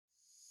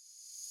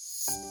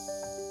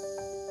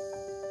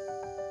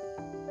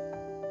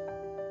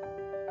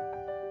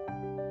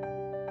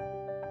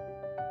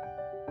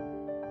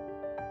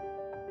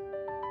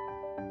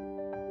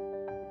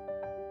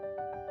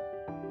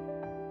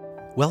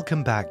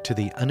Welcome back to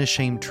the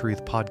Unashamed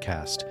Truth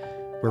podcast,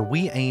 where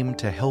we aim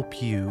to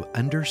help you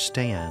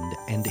understand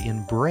and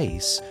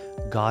embrace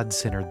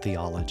God-centered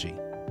theology.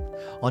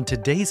 On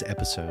today's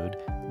episode,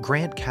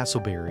 Grant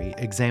Castleberry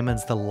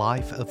examines the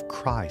life of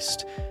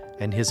Christ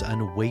and his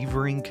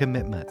unwavering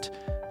commitment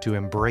to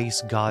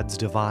embrace God's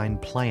divine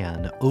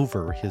plan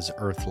over his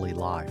earthly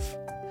life.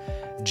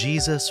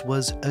 Jesus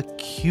was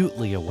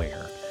acutely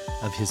aware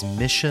of his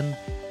mission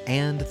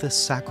and the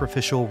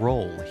sacrificial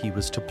role he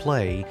was to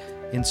play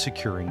in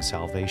securing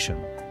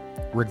salvation.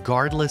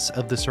 Regardless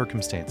of the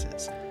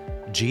circumstances,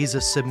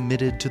 Jesus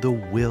submitted to the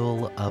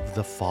will of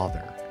the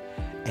Father,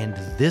 and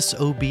this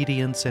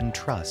obedience and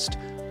trust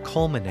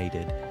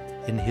culminated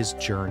in his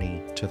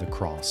journey to the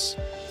cross.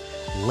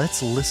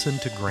 Let's listen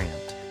to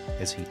Grant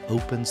as he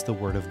opens the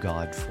Word of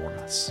God for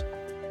us.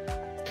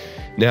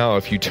 Now,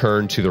 if you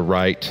turn to the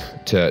right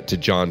to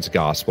John's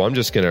Gospel, I'm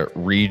just going to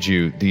read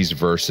you these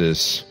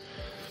verses,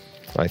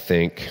 I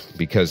think,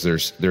 because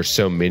there's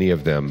so many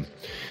of them.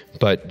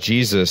 But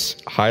Jesus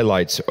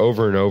highlights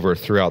over and over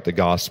throughout the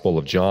Gospel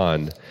of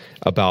John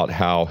about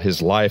how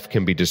his life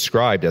can be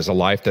described as a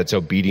life that's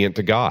obedient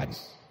to God.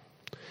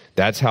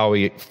 That's how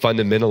he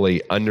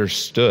fundamentally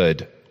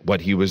understood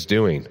what he was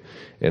doing.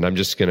 And I'm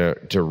just going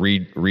to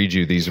read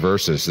you these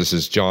verses. This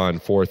is John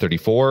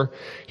 4:34.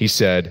 He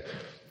said,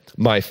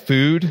 "My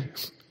food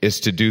is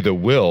to do the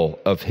will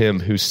of him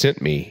who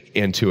sent me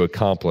and to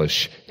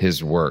accomplish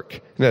his work."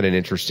 Isn't that an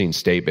interesting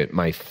statement?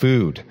 My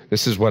food,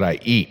 this is what I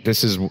eat.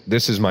 This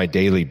is my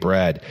daily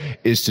bread,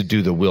 is to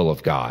do the will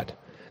of God.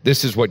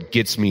 This is what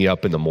gets me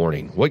up in the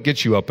morning. What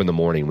gets you up in the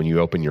morning when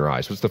you open your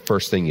eyes? What's the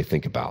first thing you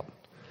think about?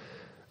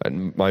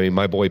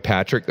 My boy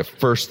Patrick, the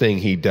first thing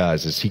he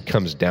does is he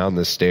comes down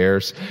the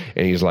stairs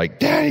and he's like,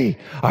 "Daddy,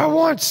 I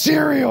want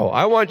cereal.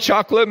 I want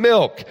chocolate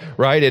milk."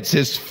 Right? It's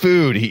his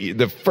food.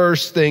 The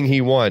first thing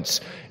he wants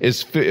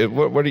is food.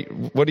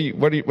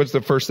 What's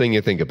the first thing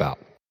you think about?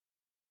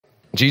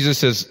 Jesus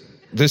says,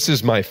 "This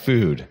is my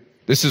food.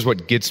 This is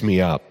what gets me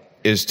up,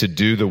 is to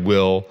do the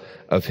will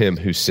of him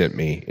who sent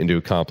me and to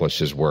accomplish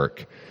his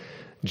work."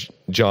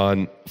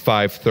 John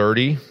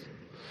 5:30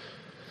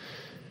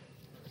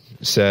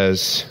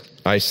 says,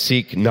 "I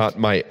seek not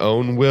my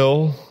own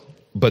will,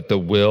 but the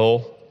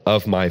will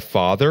of my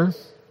Father."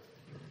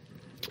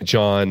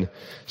 John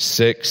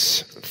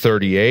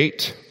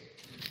 6:38,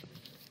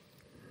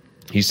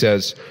 he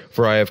says,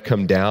 "For I have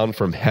come down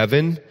from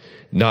heaven,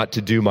 not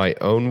to do my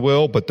own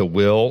will, but the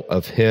will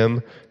of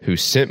him who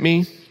sent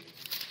me."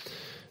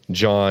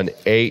 John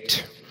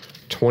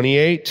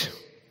 8:28,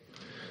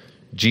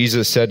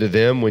 Jesus said to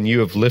them, "When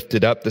you have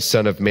lifted up the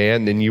Son of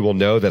Man, then you will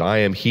know that I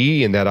am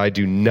he, and that I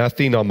do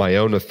nothing on my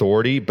own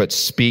authority, but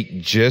speak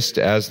just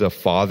as the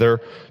Father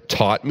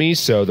taught me."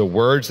 So the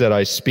words that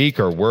I speak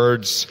are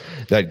words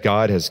that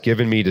God has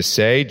given me to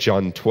say.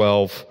 John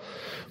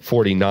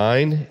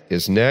 12:49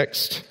 is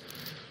next.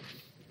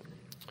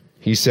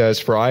 He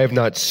says, "For I have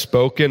not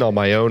spoken on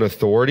my own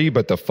authority,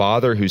 but the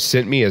Father who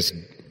sent me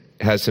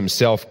has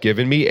himself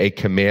given me a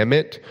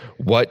commandment,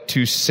 what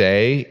to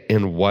say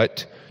and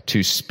what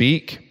to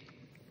speak."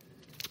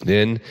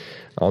 Then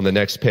on the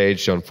next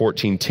page, John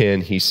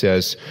 14:10, he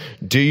says,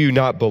 "Do you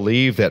not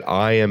believe that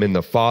I am in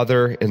the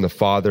Father and the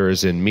Father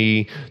is in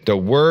me? The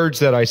words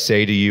that I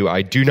say to you,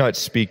 I do not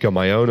speak on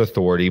my own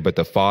authority, but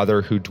the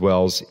Father who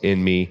dwells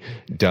in me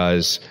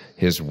does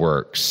his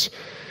works."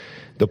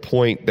 The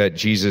point that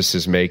Jesus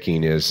is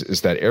making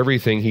is that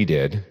everything he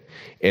did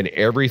and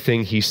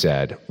everything he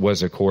said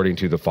was according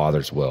to the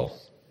Father's will.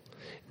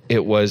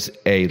 It was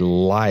a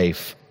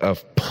life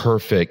of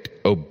perfect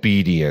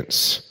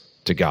obedience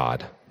to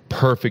God,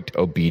 perfect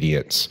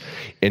obedience.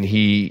 And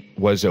he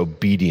was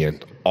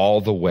obedient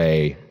all the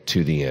way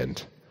to the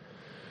end.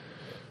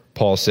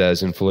 Paul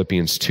says in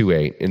Philippians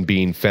 2:8, "In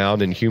being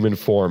found in human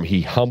form, he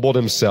humbled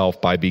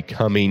himself by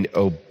becoming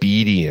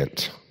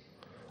obedient."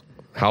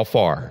 How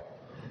far?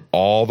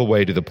 All the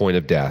way to the point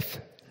of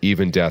death,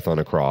 even death on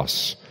a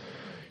cross.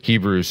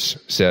 Hebrews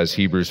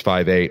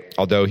 5:8,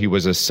 "Although he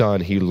was a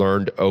son, he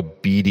learned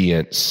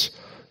obedience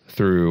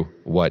through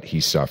what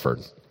he suffered."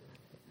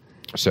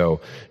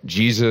 So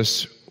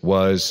Jesus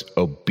was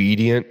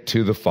obedient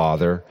to the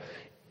Father,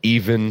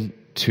 even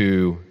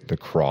to the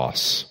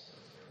cross,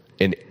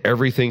 in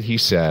everything he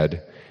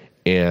said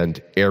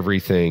and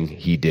everything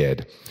he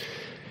did.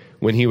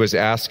 When he was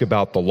asked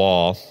about the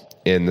law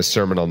in the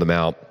Sermon on the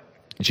Mount,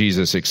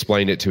 Jesus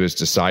explained it to his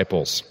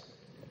disciples.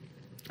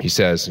 He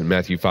says in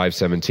Matthew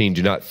 5:17,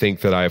 "Do not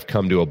think that I have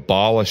come to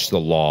abolish the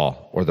law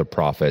or the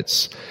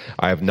prophets.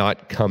 I have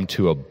not come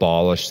to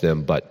abolish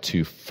them, but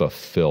to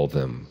fulfill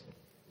them."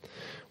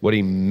 What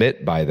he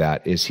meant by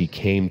that is he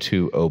came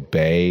to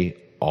obey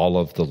all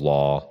of the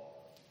law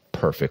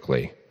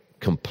perfectly,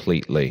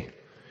 completely,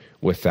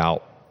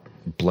 without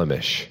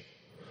blemish.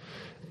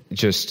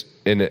 Just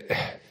an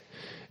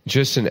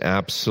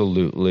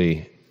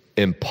absolutely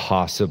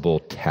impossible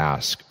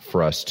task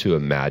for us to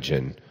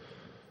imagine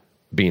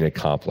being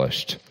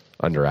accomplished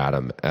under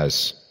Adam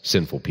as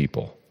sinful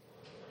people,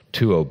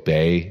 to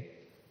obey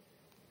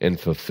and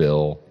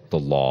fulfill the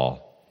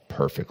law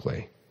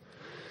perfectly.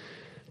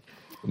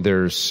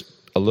 There's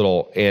a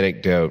little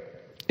anecdote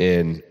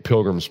in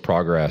Pilgrim's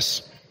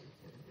Progress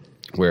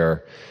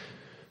where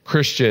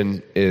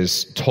Christian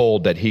is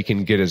told that he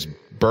can get his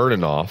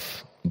burden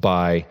off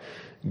by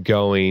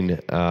going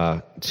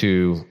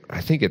to,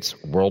 I think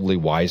it's Worldly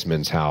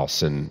Wiseman's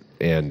house,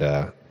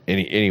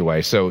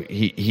 anyway, so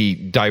he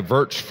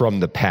diverts from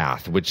the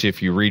path, which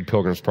if you read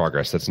Pilgrim's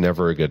Progress, that's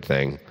never a good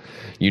thing.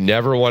 You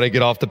never want to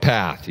get off the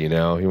path,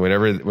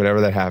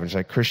 whenever that happens,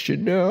 like,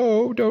 Christian,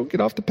 no, don't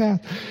get off the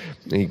path.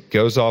 And he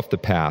goes off the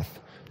path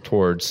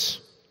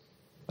towards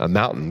a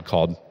mountain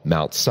called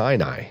Mount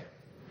Sinai.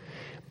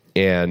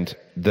 And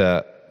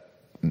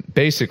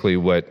basically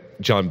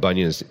what John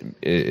Bunyan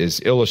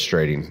is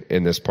illustrating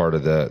in this part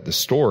of the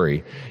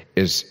story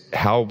is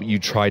how you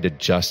try to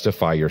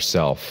justify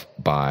yourself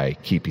by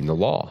keeping the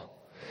law.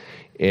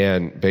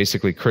 And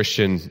basically,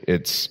 Christian,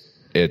 it's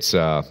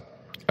a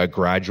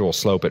gradual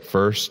slope at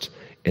first,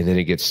 and then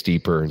it gets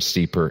steeper and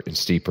steeper and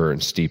steeper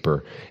and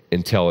steeper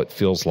until it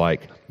feels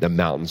like the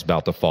mountain's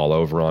about to fall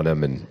over on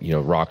him, and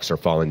rocks are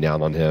falling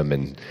down on him,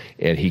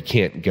 and he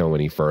can't go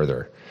any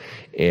further.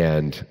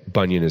 And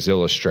Bunyan is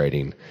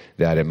illustrating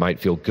that it might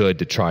feel good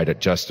to try to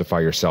justify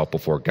yourself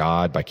before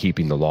God by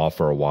keeping the law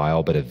for a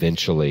while, but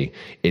eventually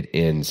it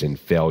ends in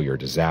failure,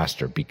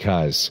 disaster,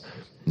 because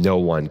no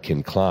one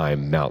can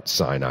climb Mount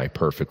Sinai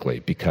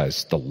perfectly,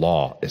 because the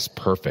law is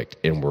perfect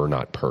and we're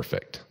not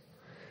perfect.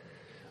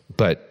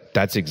 But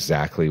that's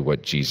exactly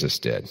what Jesus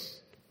did,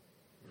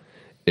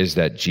 is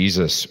that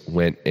Jesus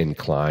went and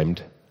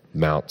climbed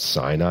Mount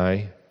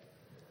Sinai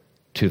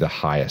to the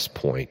highest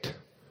point,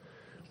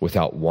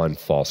 without one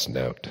false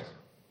note,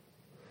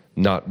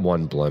 not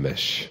one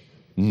blemish,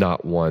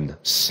 not one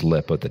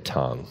slip of the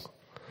tongue,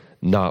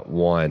 not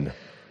one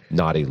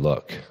naughty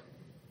look.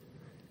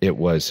 It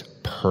was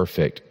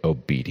perfect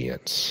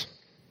obedience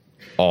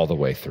all the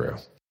way through.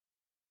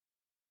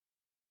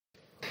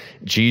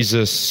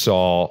 Jesus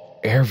saw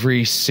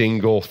every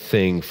single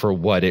thing for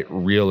what it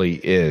really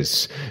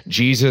is.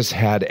 Jesus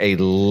had a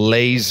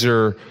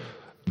laser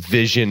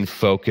vision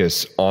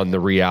focus on the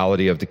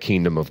reality of the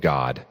kingdom of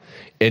God,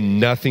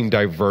 and nothing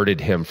diverted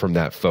him from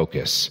that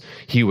focus.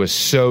 He was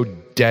so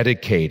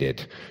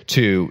dedicated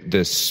to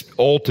this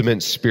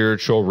ultimate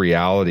spiritual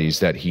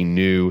realities that he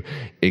knew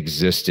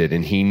existed,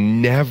 and he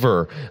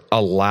never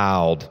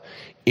allowed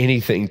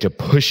anything to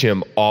push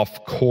him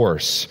off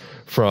course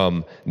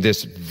from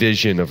this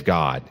vision of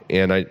God.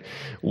 And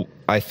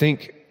I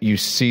think you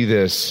see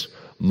this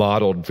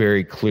modeled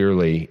very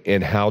clearly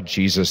in how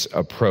Jesus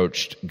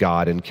approached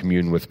God and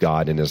communed with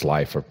God in his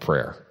life of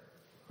prayer.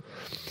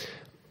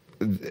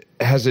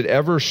 Has it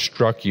ever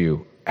struck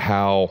you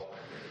how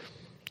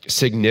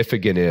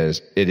significant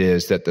it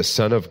is that the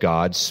Son of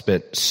God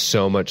spent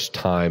so much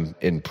time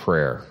in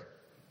prayer?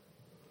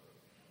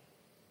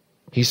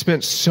 He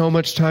spent so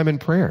much time in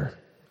prayer.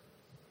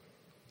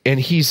 And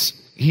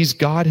he's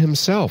God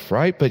himself,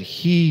 right? But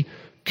he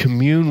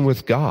communed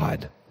with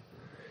God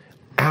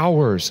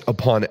hours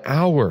upon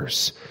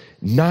hours,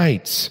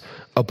 nights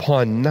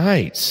upon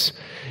nights.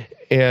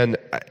 And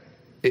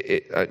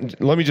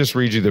let me just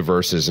read you the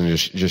verses and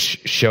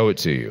just show it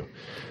to you.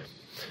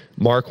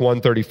 Mark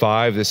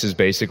 1:35, this is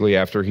basically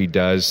after he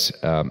does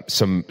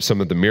some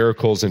of the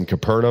miracles in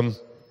Capernaum.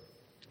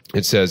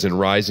 It says, "And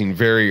rising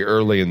very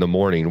early in the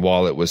morning,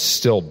 while it was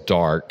still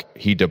dark,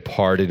 he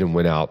departed and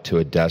went out to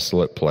a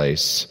desolate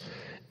place,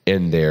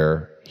 and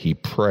there he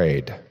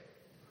prayed."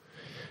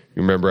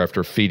 You remember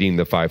after feeding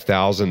the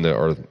 5,000,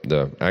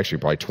 actually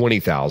probably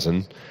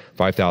 20,000,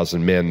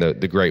 5,000 men,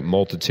 the great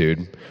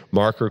multitude,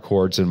 Mark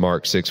records in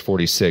Mark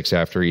 6:46,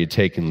 after he had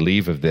taken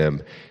leave of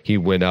them, he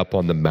went up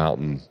on the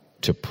mountain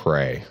to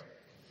pray.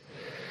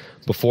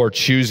 Before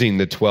choosing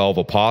the 12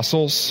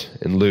 apostles,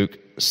 in Luke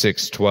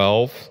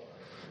 6:12,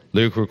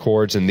 Luke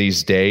records, in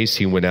these days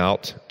he went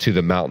out to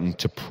the mountain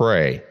to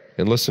pray.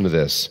 And listen to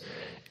this,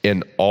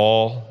 and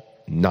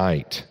all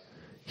night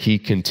he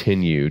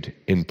continued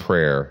in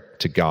prayer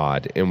to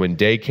God. And when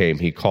day came,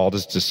 he called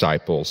his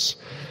disciples,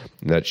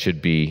 that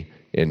should be,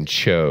 and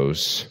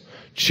chose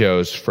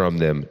from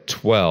them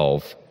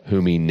 12,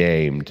 whom he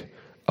named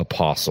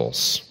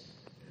apostles.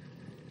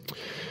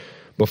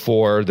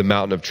 Before the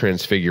mountain of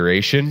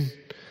transfiguration,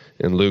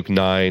 in Luke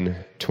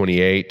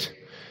 9:28,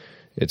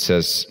 it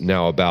says,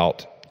 "Now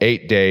about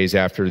 8 days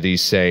after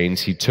these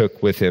sayings, he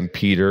took with him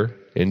Peter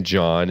and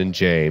John and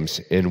James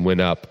and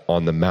went up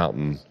on the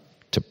mountain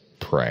to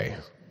pray."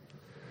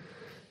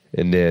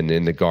 And then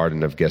in the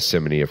Garden of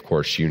Gethsemane, of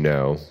course, you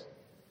know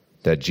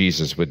that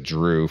Jesus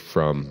withdrew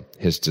from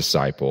his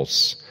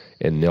disciples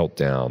and knelt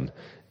down,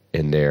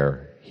 and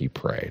there he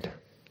prayed.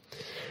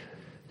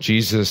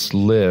 Jesus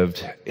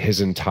lived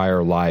his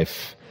entire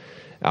life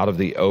out of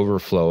the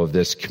overflow of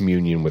this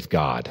communion with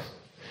God.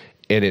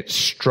 And it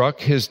struck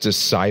his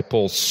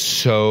disciples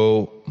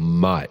so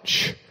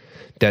much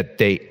that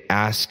they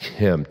ask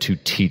him to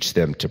teach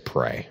them to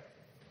pray,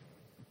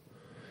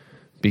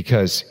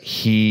 because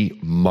he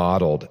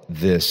modeled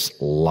this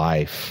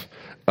life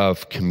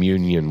of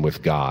communion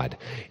with God.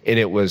 And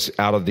it was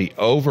out of the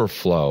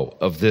overflow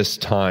of this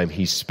time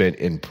he spent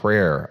in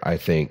prayer, I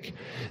think,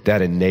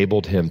 that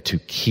enabled him to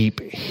keep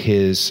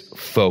his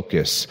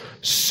focus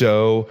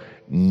so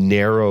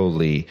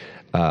narrowly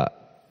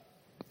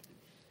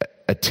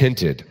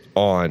attented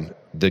on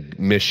the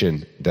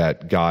mission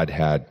that God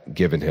had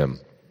given him.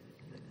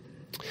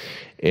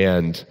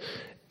 And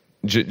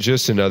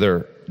just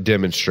another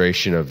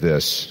demonstration of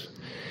this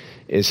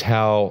is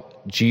how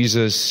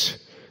Jesus,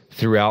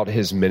 throughout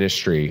his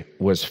ministry,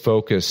 was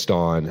focused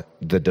on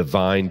the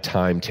divine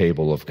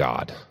timetable of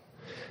God.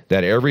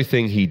 That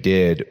everything he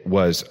did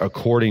was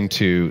according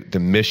to the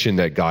mission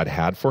that God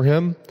had for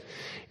him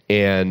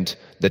and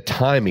the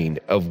timing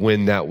of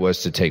when that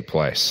was to take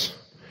place.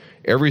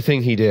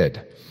 Everything he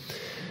did.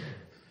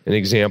 An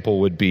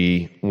example would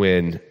be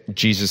when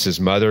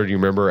Jesus' mother, do you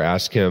remember,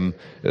 asked him,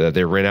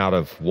 they ran out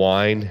of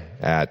wine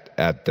at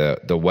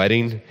the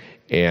wedding,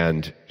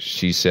 and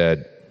she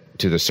said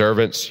to the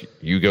servants,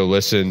 "You go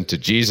listen to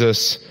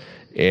Jesus."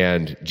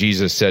 And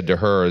Jesus said to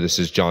her, this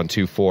is John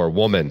 2:4,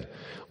 "Woman,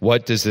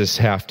 what does this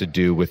have to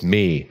do with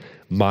me?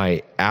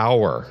 My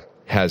hour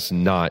has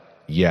not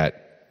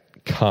yet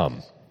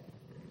come."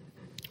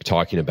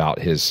 Talking about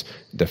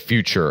the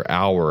future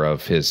hour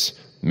of his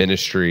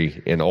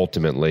ministry and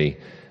ultimately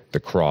the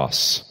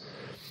cross.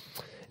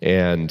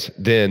 And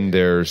then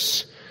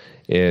there's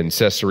in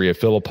Caesarea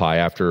Philippi,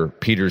 after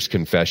Peter's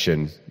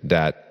confession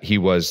that he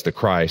was the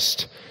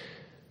Christ,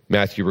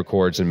 Matthew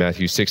records in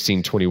Matthew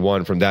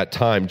 16:21, from that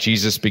time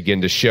Jesus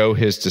began to show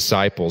his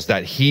disciples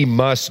that he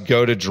must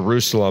go to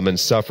Jerusalem and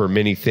suffer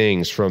many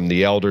things from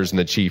the elders and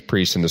the chief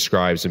priests and the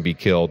scribes and be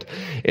killed,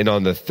 and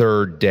on the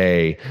third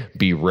day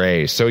be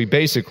raised. So he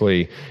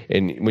basically,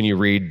 and when you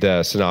read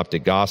the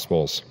Synoptic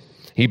Gospels,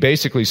 he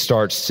basically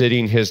starts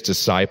sitting his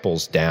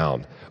disciples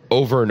down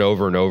over and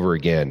over and over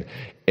again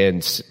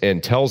and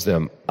tells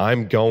them,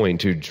 I'm going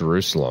to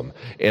Jerusalem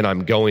and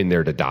I'm going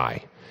there to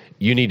die.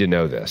 You need to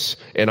know this.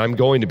 And I'm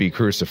going to be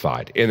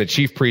crucified. And the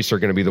chief priests are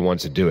going to be the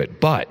ones to do it.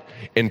 But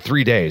in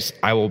 3 days,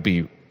 I will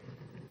be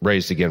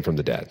raised again from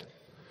the dead.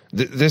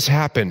 This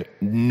happened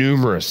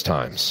numerous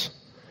times.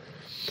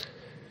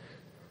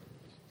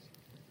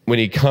 When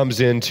he comes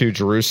into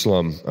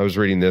Jerusalem, I was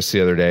reading this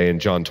the other day in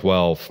John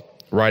 12,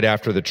 right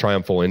after the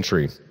triumphal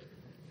entry.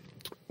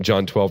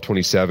 John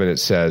 12:27, it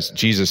says,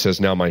 Jesus says,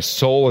 now my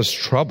soul is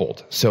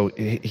troubled. So,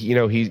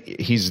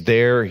 he's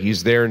there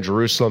in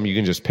Jerusalem. You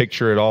can just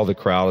picture it. All the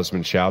crowd has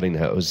been shouting,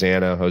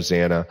 Hosanna,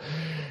 Hosanna.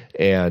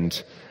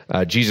 And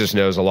Jesus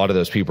knows a lot of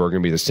those people are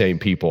going to be the same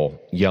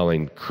people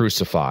yelling,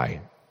 crucify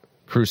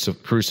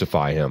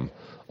him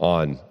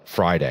on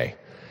Friday.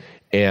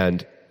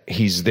 And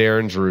he's there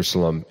in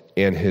Jerusalem,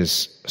 and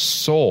his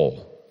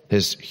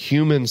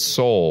human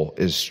soul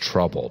is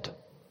troubled,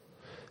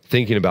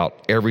 thinking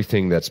about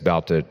everything that's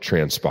about to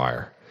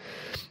transpire.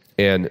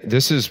 And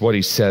this is what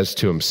he says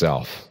to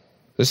himself.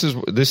 This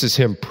is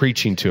him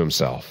preaching to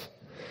himself.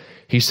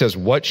 He says,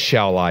 what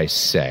shall I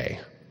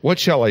say? What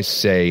shall I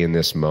say in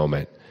this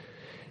moment?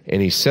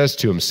 And he says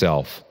to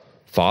himself,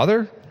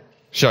 Father,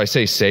 shall I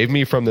say, save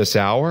me from this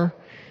hour?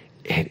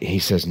 And he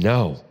says,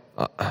 no.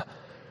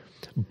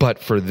 But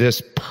for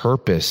this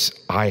purpose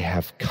I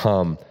have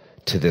come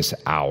to this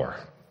hour.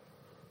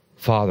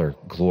 Father,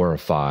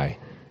 glorify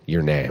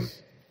your name.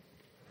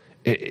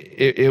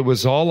 It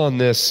was all on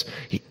this.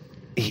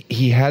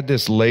 He had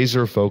this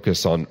laser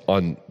focus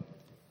on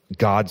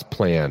God's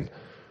plan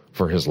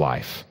for his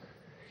life,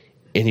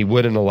 and he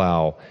wouldn't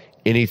allow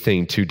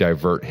anything to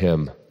divert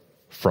him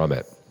from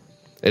it.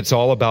 It's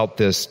all about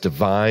this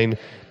divine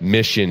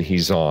mission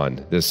he's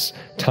on, this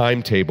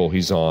timetable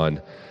he's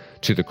on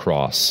to the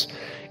cross.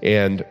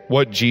 And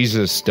what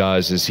Jesus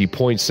does is he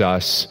points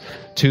us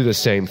to the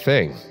same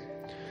thing,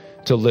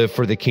 to live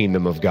for the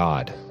kingdom of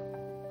God,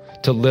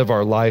 to live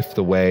our life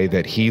the way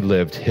that he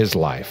lived his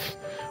life,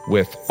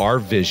 with our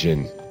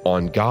vision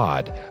on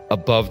God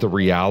above the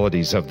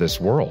realities of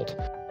this world.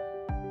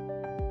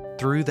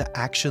 Through the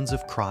actions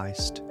of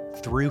Christ,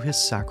 through his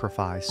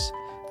sacrifice,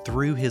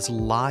 through his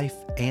life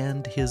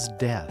and his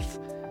death,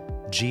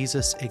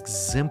 Jesus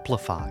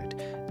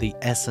exemplified the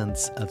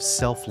essence of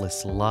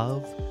selfless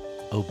love,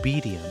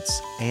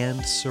 obedience,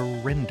 and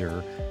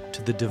surrender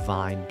to the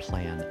divine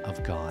plan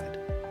of God.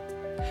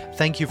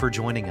 Thank you for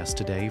joining us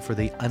today for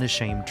the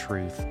Unashamed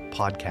Truth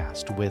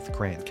podcast with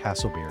Grant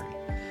Castleberry.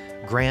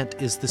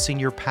 Grant is the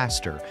senior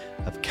pastor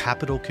of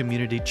Capital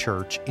Community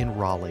Church in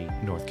Raleigh,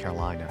 North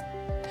Carolina.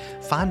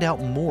 Find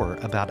out more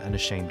about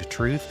Unashamed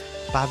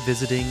Truth by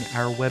visiting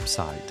our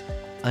website,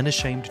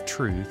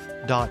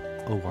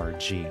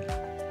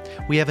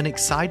 unashamedtruth.org. We have an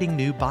exciting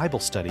new Bible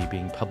study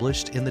being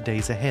published in the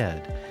days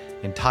ahead,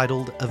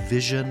 entitled A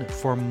Vision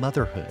for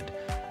Motherhood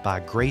by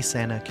Grace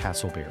Anna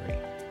Castleberry.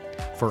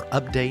 For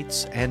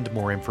updates and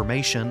more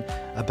information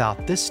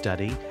about this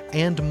study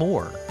and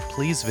more,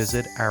 please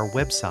visit our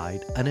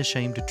website,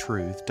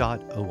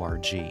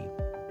 unashamedtruth.org.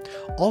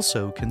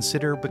 Also,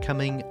 consider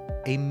becoming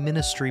a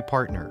ministry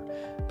partner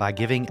by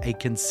giving a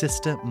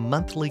consistent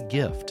monthly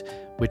gift,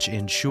 which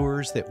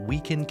ensures that we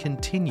can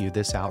continue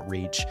this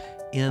outreach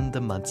in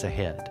the months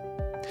ahead.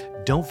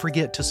 Don't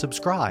forget to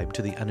subscribe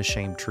to the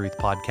Unashamed Truth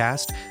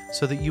podcast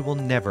so that you will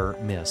never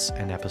miss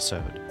an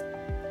episode.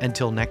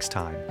 Until next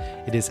time,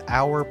 it is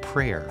our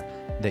prayer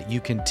that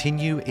you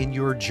continue in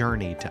your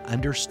journey to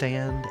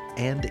understand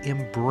and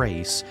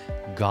embrace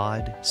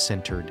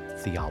God-centered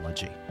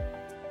theology.